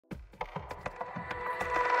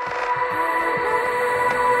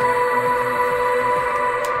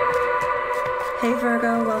Hey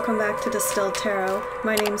Virgo, welcome back to Distilled Tarot.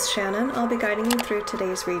 My name's Shannon. I'll be guiding you through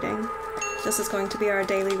today's reading. This is going to be our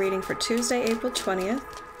daily reading for Tuesday, April 20th.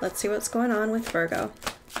 Let's see what's going on with Virgo.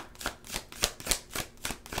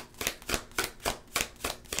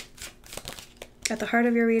 At the heart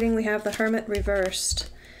of your reading, we have the Hermit reversed.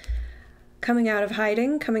 Coming out of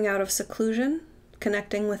hiding, coming out of seclusion,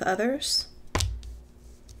 connecting with others.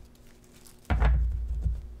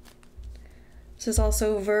 This is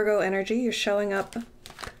also Virgo energy. You're showing up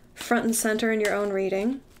front and center in your own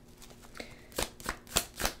reading.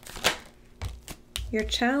 Your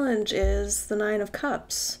challenge is the Nine of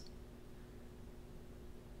Cups.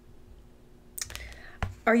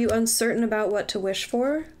 Are you uncertain about what to wish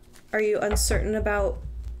for? Are you uncertain about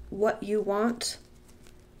what you want?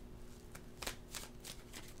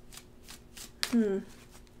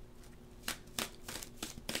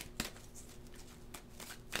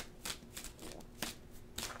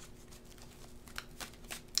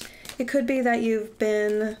 It could be that you've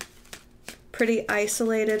been pretty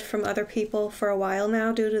isolated from other people for a while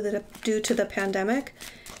now due to the pandemic,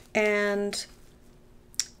 and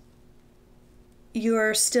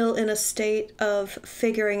you're still in a state of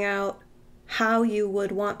figuring out how you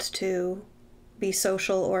would want to be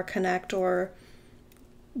social or connect or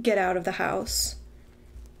get out of the house.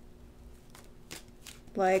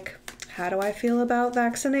 Like, how do I feel about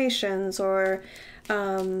vaccinations? Or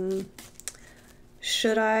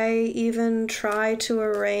should I even try to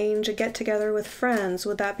arrange a get-together with friends?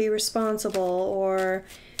 Would that be responsible? Or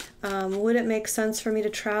would it make sense for me to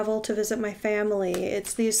travel to visit my family?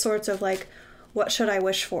 It's these sorts of like, what should I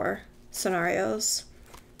wish for scenarios.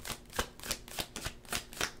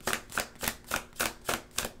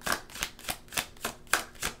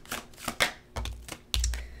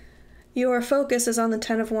 Your focus is on the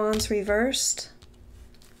Ten of Wands reversed.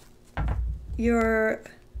 Your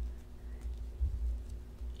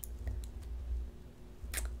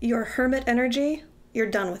Hermit energy, you're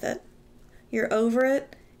done with it. You're over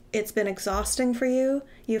it. It's been exhausting for you.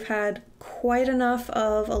 You've had quite enough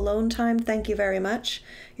of alone time. Thank you very much.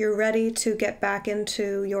 You're ready to get back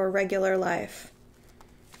into your regular life.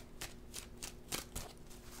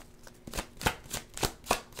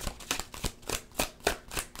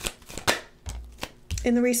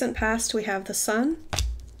 In the recent past, we have the Sun.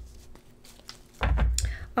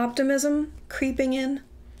 Optimism creeping in.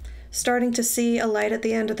 Starting to see a light at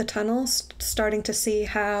the end of the tunnel, starting to see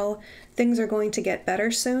how things are going to get better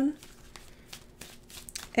soon.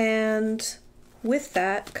 And with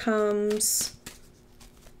that comes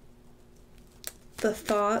the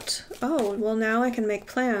thought, oh, well, now I can make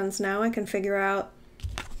plans. Now I can figure out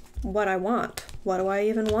what I want. What do I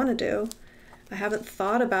even want to do? I haven't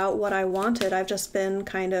thought about what I wanted. I've just been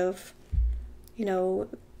kind of, you know,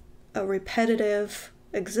 a repetitive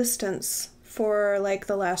existence for like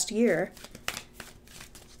the last year.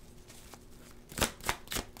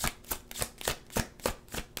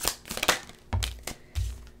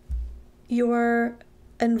 Your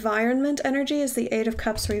environment energy is the Eight of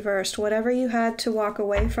Cups reversed. Whatever you had to walk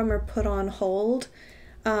away from or put on hold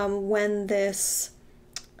when this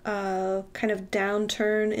kind of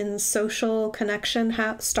downturn in social connection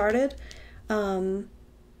started,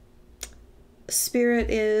 Spirit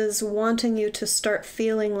is wanting you to start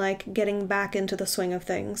feeling like getting back into the swing of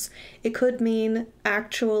things. It could mean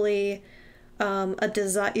actually a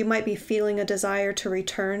desire. You might be feeling a desire to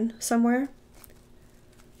return somewhere.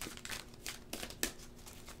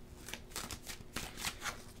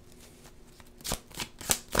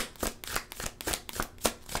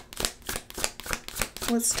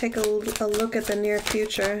 Let's take a look at the near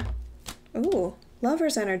future. Ooh,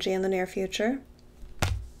 Lover's energy in the near future.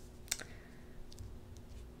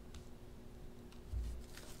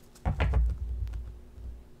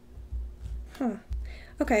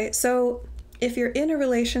 Okay, so if you're in a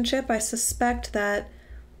relationship, I suspect that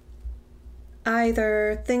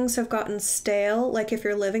either things have gotten stale, like if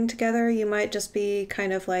you're living together, you might just be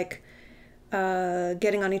kind of like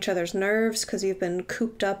getting on each other's nerves because you've been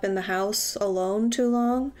cooped up in the house alone too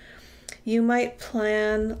long. You might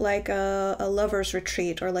plan like a lover's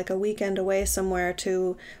retreat or like a weekend away somewhere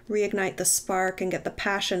to reignite the spark and get the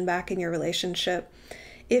passion back in your relationship.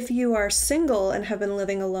 If you are single and have been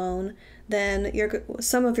living alone, then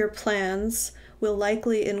some of your plans will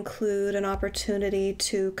likely include an opportunity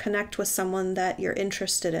to connect with someone that you're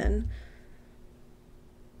interested in.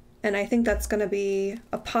 And I think that's going to be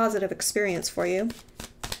a positive experience for you.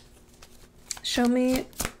 Show me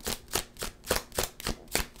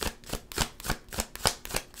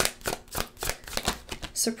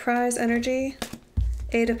surprise energy,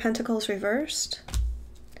 Eight of Pentacles reversed.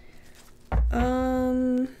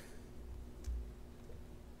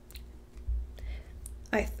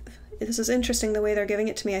 this is interesting the way they're giving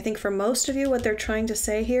it to me. I think for most of you, what they're trying to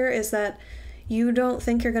say here is that you don't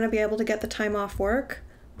think you're going to be able to get the time off work,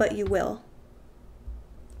 but you will.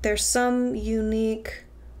 There's some unique,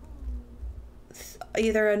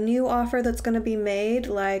 either a new offer that's going to be made,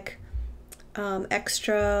 like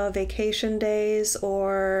extra vacation days,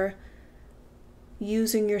 or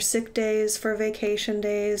using your sick days for vacation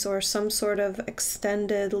days, or some sort of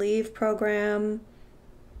extended leave program.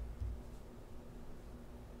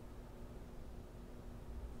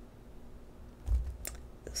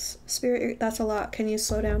 Spirit, that's a lot. Can you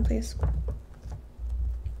slow down, please?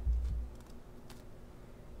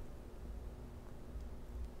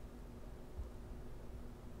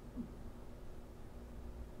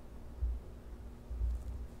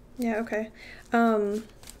 Yeah, okay.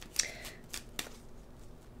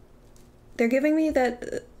 They're giving me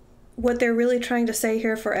that what they're really trying to say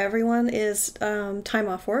here for everyone is time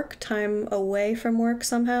off work, time away from work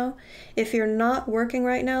somehow. If you're not working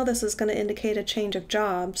right now, this is going to indicate a change of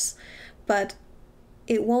jobs, but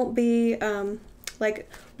it won't be like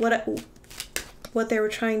what they were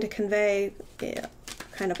trying to convey,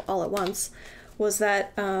 kind of all at once, was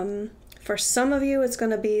that for some of you it's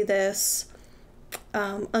going to be this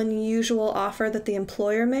unusual offer that the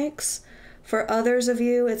employer makes. For others of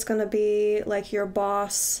you, it's going to be like your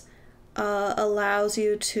boss allows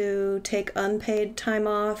you to take unpaid time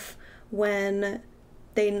off when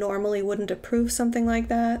they normally wouldn't approve something like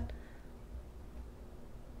that.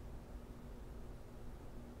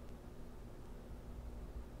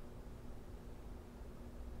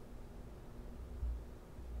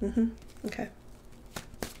 Okay.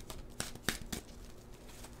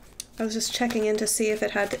 I was just checking in to see if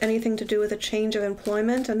it had anything to do with a change of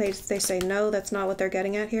employment, and they say no, that's not what they're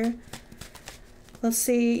getting at here. Let's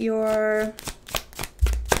see your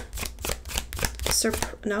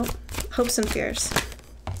hopes and fears.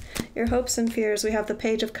 Your hopes and fears. We have the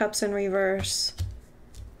Page of Cups in reverse.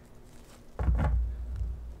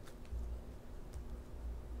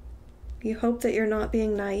 You hope that you're not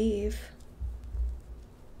being naive.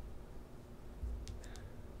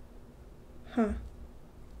 Huh.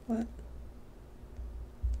 What?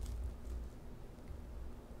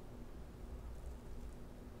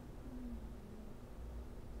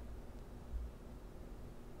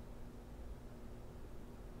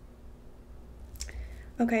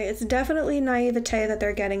 Okay, it's definitely naivete that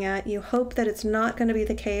they're getting at. You hope that it's not going to be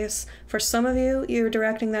the case. For some of you, you're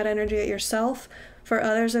directing that energy at yourself. For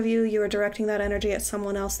others of you, you are directing that energy at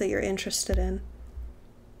someone else that you're interested in.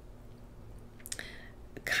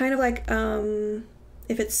 Kind of like,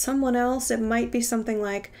 if it's someone else, it might be something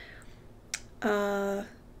like, I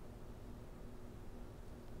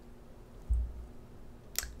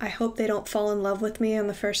hope they don't fall in love with me on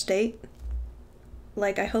the first date.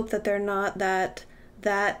 Like, I hope that they're not that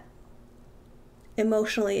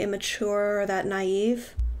emotionally immature or that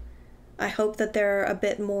naive. I hope that they're a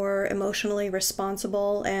bit more emotionally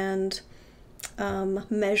responsible and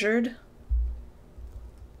measured.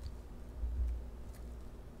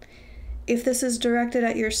 If this is directed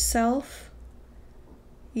at yourself,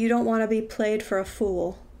 you don't want to be played for a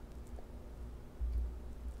fool.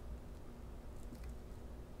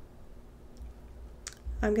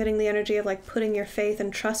 I'm getting the energy of like putting your faith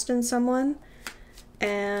and trust in someone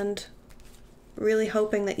and really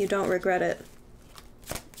hoping that you don't regret it.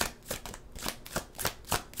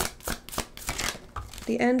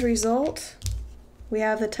 The end result, we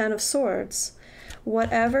have the Ten of Swords.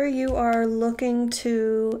 Whatever you are looking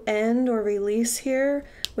to end or release here,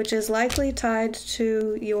 which is likely tied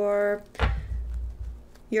to your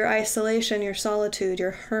isolation, your solitude,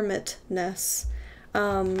 your hermitness,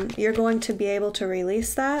 you're going to be able to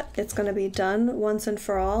release that. It's going to be done once and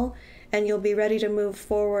for all, and you'll be ready to move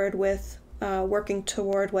forward with working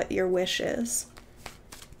toward what your wish is.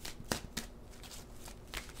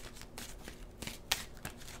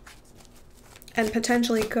 And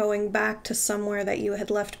potentially going back to somewhere that you had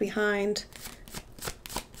left behind.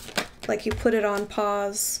 Like you put it on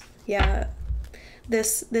pause. Yeah.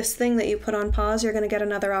 This thing that you put on pause, you're going to get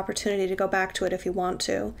another opportunity to go back to it if you want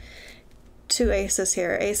to. Two aces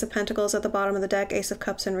here. Ace of Pentacles at the bottom of the deck, Ace of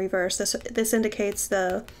Cups in reverse. This indicates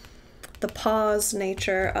the pause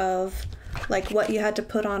nature of like what you had to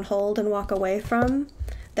put on hold and walk away from,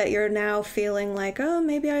 that you're now feeling like, oh,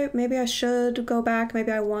 maybe I should go back,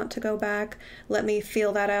 maybe I want to go back. Let me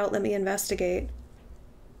feel that out, let me investigate.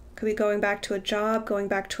 Could be going back to a job, going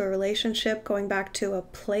back to a relationship, going back to a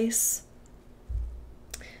place.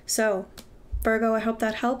 So, Virgo, I hope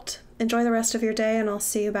that helped. Enjoy the rest of your day, and I'll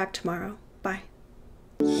see you back tomorrow. Bye.